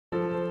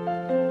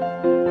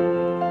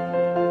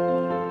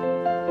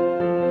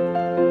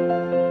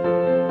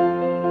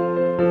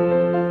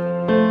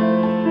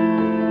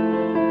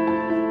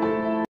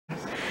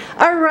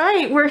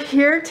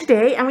here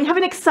today and we have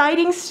an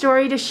exciting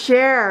story to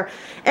share.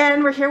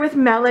 And we're here with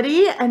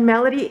Melody, and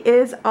Melody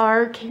is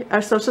our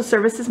social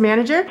services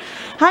manager.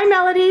 Hi,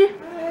 Melody.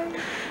 Hi.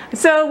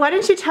 So why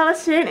don't you tell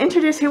us today and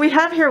introduce who we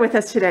have here with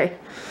us today?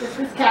 This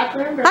is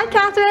Catherine. Hi,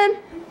 Catherine.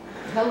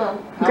 Hello.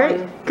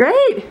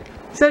 Great.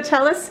 So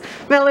tell us,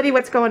 Melody,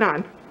 what's going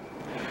on?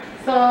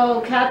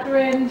 So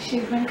Catherine,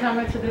 she's been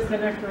coming to the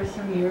center for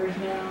some years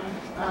now.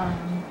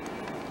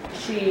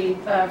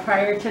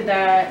 Prior to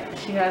that,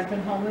 she has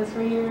been homeless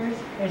for years,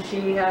 and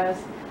she has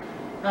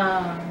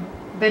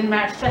been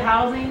matched to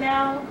housing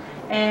now,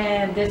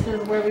 and this is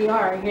where we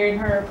are, here in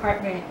her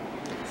apartment.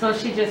 So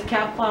she just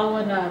kept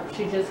following up.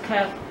 She just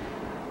kept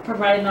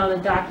providing all the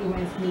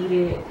documents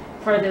needed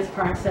for this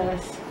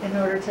process in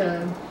order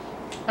to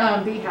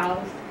be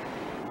housed.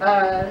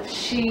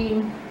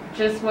 She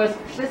just was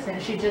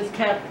persistent. She just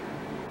kept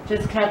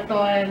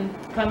on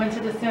coming to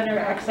the center,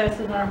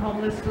 accessing our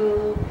homeless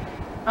food,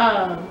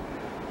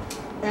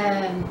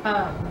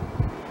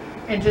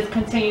 and just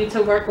continued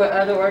to work with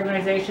other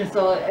organizations.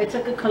 So it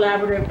took a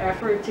collaborative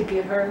effort to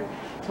get her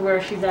to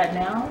where she's at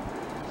now.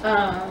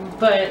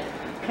 But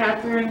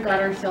Catherine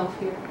got herself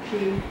here.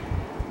 She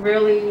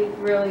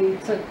really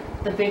took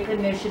the big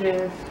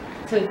initiative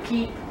to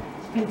keep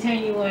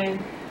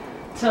continuing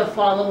to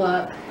follow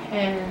up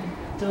and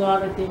do all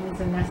the things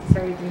and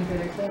necessary things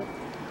that it took.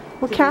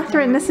 Well,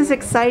 Catherine, this is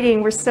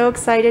exciting. We're so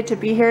excited to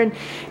be here and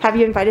have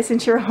you invite us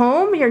into your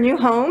home, your new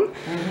home.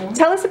 Mm-hmm.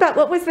 Tell us about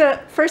what was the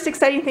first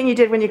exciting thing you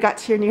did when you got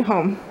to your new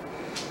home.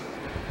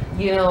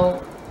 You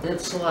know,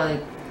 it's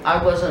like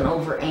I wasn't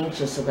over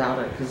anxious about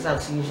it, because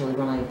that's usually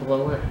when I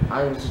blow it.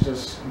 I was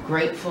just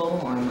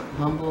grateful and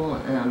humble,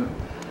 and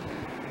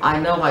I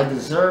know I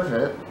deserve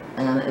it.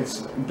 And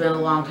it's been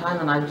a long time,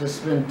 and I've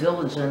just been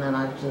diligent, and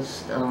I've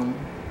just done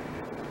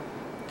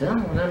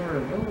whatever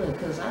really,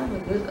 because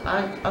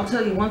I'll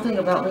tell you one thing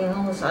about being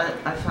homeless. I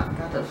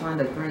got to find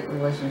a great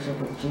relationship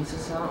with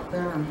Jesus out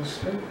there on the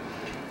street,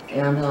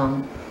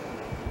 and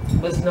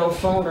with no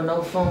phone,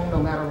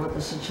 no matter what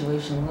the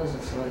situation was,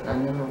 it's like I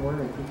never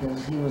worried,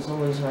 because he was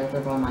always right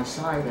there by my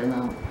side. And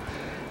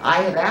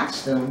I had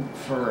asked him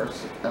for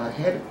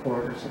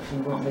headquarters, if he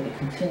wanted me to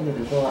continue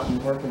to go out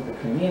and work in the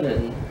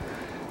community.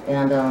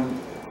 And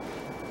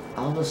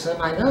all of a sudden,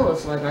 I know,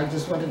 it's like I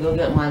just went to go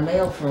get my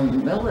mail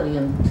from Melody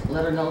and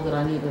let her know that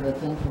I needed a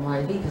thing for my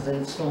ID, because they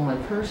had stolen my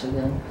purse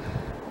again.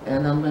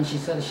 And then when she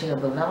said she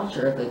had the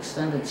voucher at the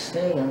extended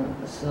stay, and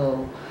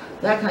so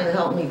that kind of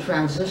helped me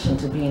transition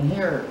to being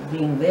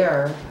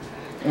there.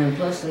 And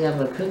plus they have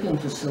a cooking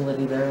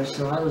facility there,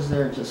 so I was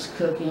there just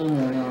cooking,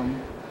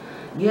 and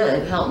yeah,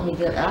 it helped me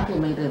get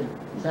acclimated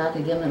back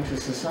again into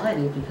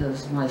society,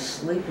 because my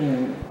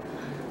sleeping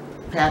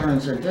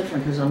patterns are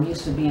different, because I'm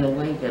used to being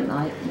awake at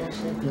night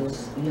mostly,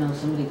 because you know,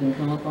 somebody can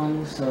come up on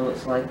you. So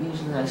it's like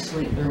usually I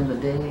sleep during the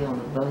day on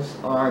the bus,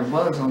 or I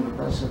was on the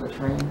bus or the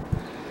train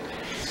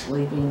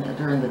sleeping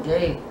during the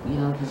day, you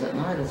know, because at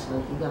night it's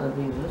like you got to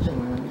be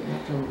vigilant. You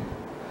have to,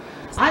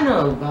 I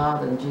know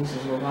God and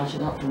Jesus were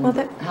watching out for me.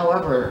 Well,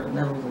 however,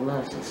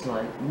 nevertheless, it's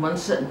like one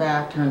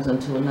setback turns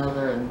into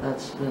another, and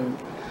that's been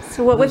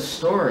the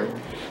story.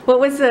 What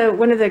was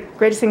one of the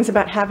greatest things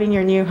about having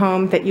your new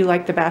home that you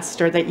liked the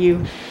best, or that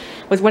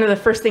was one of the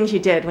first things you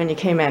did when you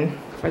came in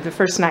for the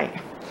first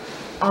night?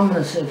 I'm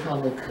going to say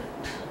probably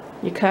cooked.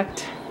 You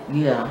cooked?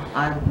 Yeah,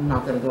 I'm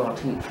not going to go out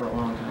to eat for a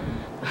long time.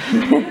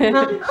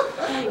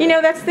 You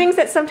know, that's things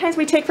that sometimes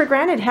we take for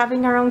granted,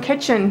 having our own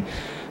kitchen,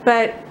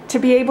 but to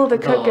be able to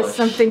cook is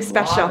something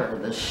special.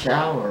 The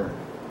shower,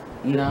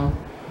 you know,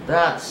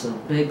 that's a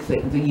big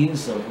thing. The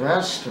use of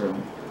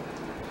restroom.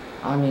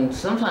 I mean,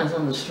 sometimes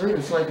on the street,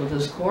 it's like with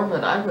this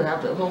Corvette, I would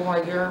have to hold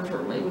my urine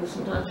for maybe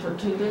sometimes for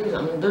 2 days.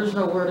 I mean, there's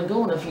nowhere to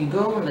go, and if you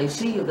go and they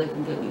see you, they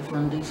can get you for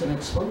indecent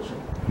exposure.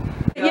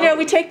 You know,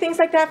 we take things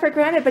like that for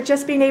granted, but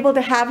just being able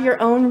to have your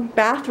own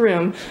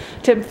bathroom,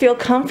 to feel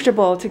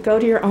comfortable, to go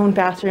to your own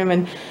bathroom,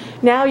 and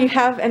now you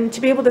have, and to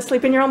be able to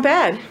sleep in your own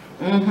bed.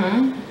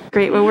 Mm-hmm.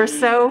 Great. Well, we're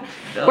so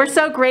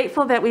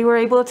grateful that we were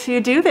able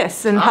to do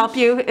this and help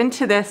you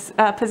into this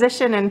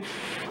position, and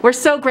we're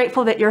so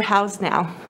grateful that you're housed now.